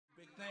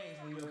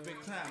when you're a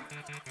big time.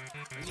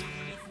 And even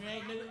if you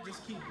ain't, nigga,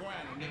 just keep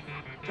grinding, nigga.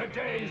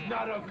 Today's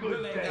not a You good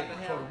really ain't got to day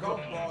have for golf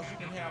road. balls, you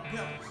can have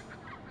pebbles.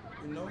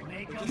 You know? But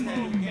just have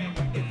your game.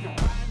 If you're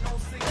riding on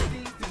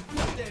 16s, then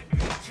put that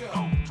bitch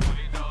up. If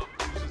you're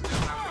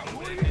riding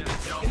with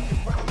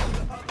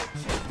the other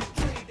chick, then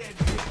trade that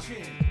bitch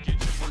in. Get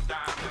you one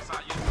dime, that's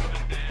how you do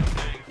the damn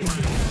thing. If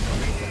you're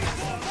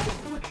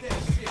put that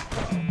shit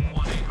up.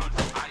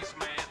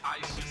 1-800-ICE-MAN,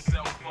 ice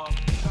yourself up.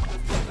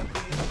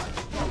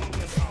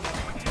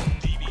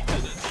 DB to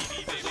the DB,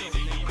 baby,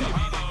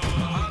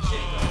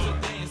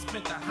 Today and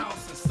spent the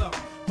house and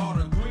something. Bought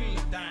a green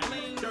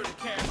dime, dirty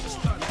cash for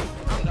study.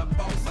 I'm the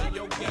boss of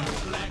your game,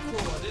 Black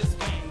Crow, this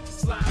game.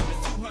 Slide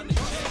with 200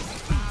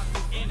 G's, I'll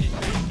do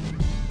anything.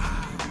 I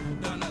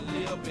done a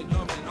little bit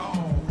of it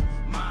all.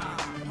 My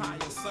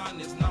pious son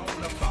is known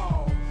to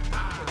ball. I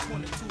put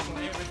 22s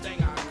on everything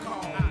I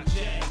call.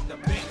 Jack, the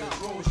Bentley,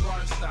 Rolls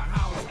Royce, the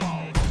house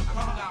ball.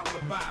 Hung out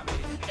with Bobby,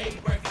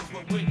 ate breakfast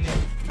with Whitney.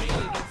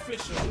 Mainly the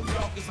official, New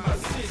York is my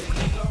city,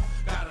 nigga.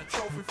 Got a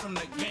trophy from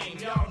the game,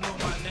 y'all know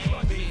my name.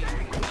 Big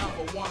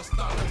 #1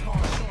 starter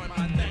car showing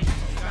my name.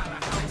 Got a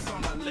house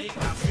on the lake, I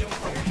built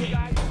from cake.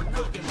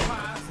 Cooking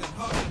pies and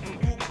hugging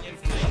Peruvian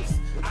flakes.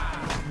 I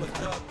put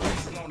the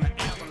pieces on the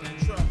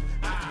avalanche truck.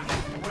 I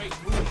break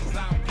rules, I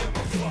don't give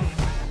a fuck.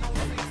 On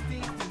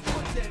 16th and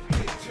put that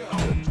bitch up.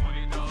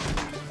 $20,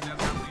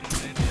 that's how we do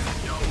that damn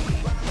yo.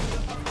 Ride with the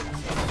other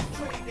chick,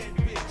 trade that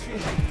bitch in.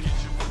 Get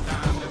you one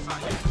dime, that's how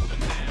you do the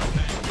damn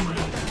thing.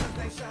 Diamonds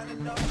ain't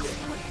shining up, then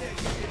put that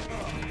shit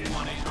up.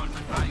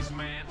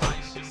 1-800-ICE-MAN,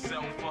 ice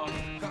yourself up.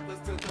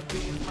 Cutlass to the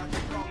beans, my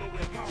Chicago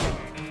and Paula.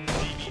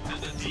 DB to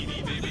the DB,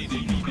 baby,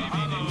 DB, baby,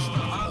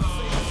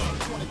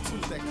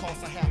 22s that cost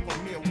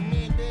 $500,000.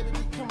 Me and Daddy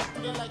be coming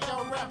through there like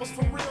y'all rappers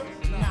for real.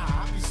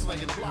 Nah, I be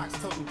slinging blocks,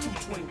 toting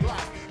 220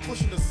 blocks,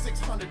 pushing the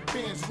 600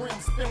 Benz rim,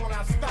 spin when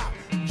I stop.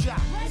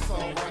 Jock, it's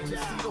alright, you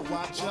see the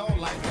watch all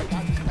life.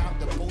 I just got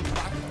the boat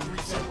pocket,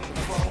 3-7 with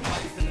the chrome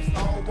lights, and it's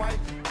all white.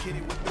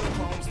 Kitty with the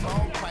chrome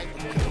stone pipe,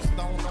 the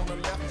stone on the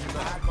left,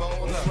 side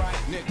ball on the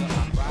right. Nigga,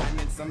 I'm riding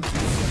in some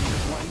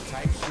G71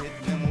 type shit.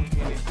 Limo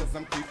tinted, cause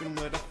I'm creeping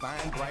with a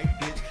fine bright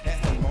bitch.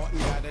 Aston Martin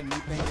got a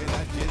new thing that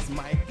I just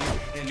might get.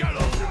 And I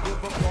don't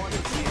give a party,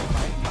 shit,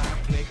 might my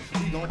click.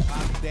 We gon'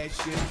 pop that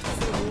shit.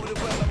 So who the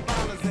weather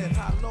ballers at?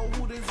 Hello,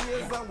 who this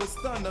is? I'm with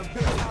Stunner,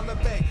 bitch, holla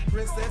back.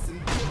 Princess and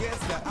big ass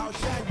to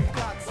outshine you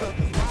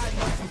cocksuckers.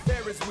 Riding on some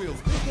Ferris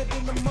wheels, bigger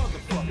than the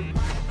motherfucker.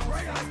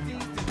 Right on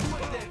 16th and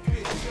put that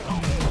bitch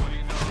up.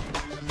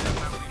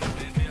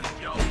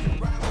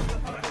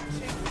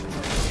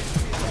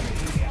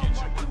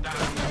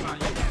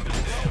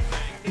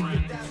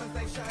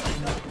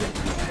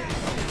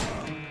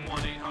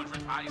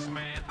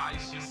 ICE-MAN,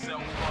 ice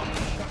yourself up.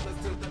 Cutlass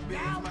to the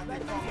beans, my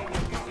Chicago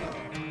and Paula.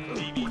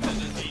 DB to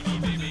the DB,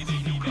 baby,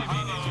 DB,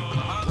 baby,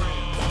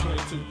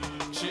 22,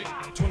 chick,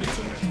 22,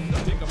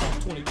 think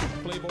about 22,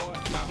 playboy,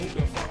 now who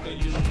the fuck are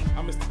you?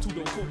 I'm Mr.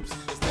 Two-Door Coops,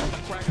 it's that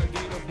cracker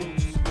gator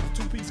boots, with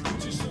two-piece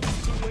Gucci suits,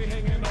 two-way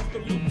hanging off the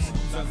loops.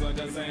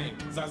 Zazagazang,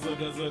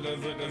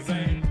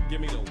 zazagazagazagazang,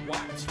 give me the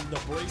watch, the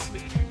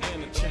bracelet,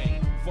 and the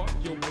chain. Fuck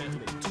your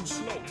Bentley, too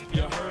slow,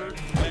 you heard?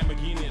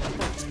 Lamborghini and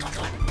first.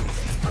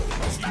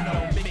 You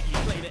know, Mickey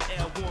play the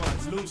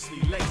L1s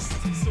loosely laced,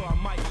 so I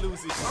might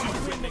lose his shoe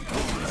when the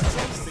coolest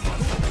chase the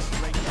coolest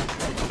straight.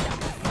 I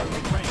prefer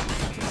the range.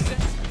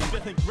 Sex be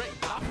feeling great,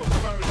 I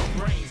prefer the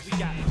brains. We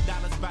got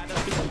dollars by the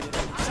billion,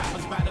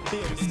 choppers by the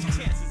billions.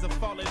 Chances of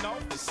falling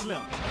off is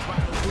slim.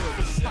 Right the wood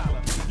with a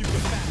dollar. You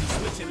can find me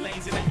switching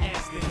lanes in the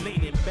Aston,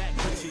 leaning back,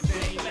 but you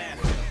ain't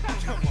laughing.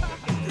 Come on.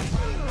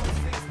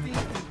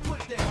 16th and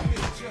put that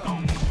bitch up.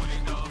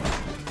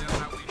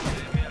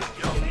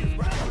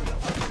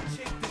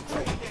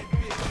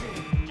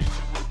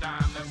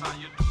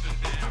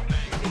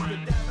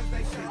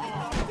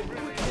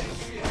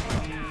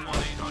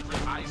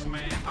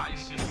 ICE-MAN,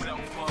 ice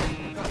yourself up.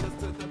 Cutlass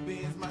to the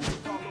beans, my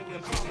Chicago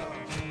and Paula.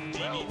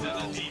 DB to the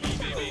DB,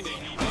 baby,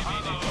 DB,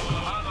 baby,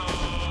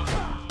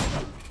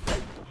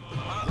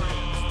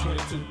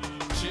 22,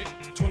 chick,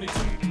 22,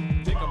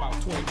 think about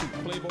 22,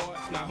 playboy,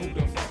 now who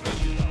the fuck are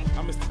you?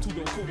 I'm Mr.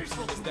 Two-Door Coops,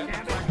 it's that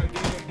cracker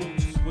gator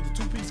boots, with the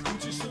two-piece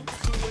Gucci suits,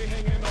 two-way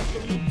hanging off the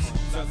loops.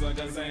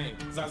 Zazagazang,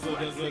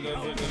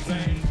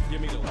 zazagazagazang,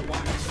 give me the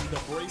watch, the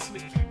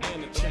bracelet,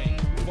 and the chain.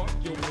 Fuck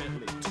your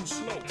Bentley, too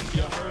slow,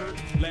 you heard?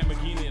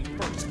 Lamborghini and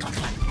first.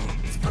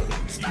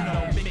 You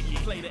know, Mickey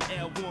play the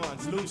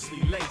L1s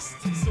loosely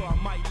laced, so I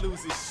might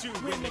lose his shoe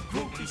when the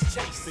groupies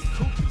chase the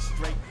cookies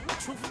straight.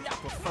 Truthfully, I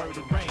prefer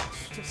the range.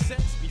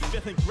 Sex be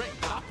feeling great,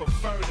 I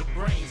prefer the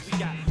brains. We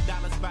got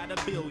dollars by the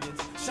billions,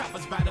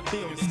 shoppers by the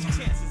billions.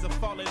 Chances of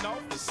falling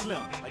off is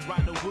slim, like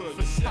Ronald Wood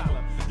with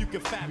Scholar. You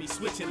can find me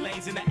switching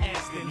lanes in the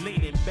Aston,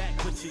 leaning back,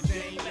 but you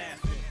ain't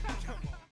laughing.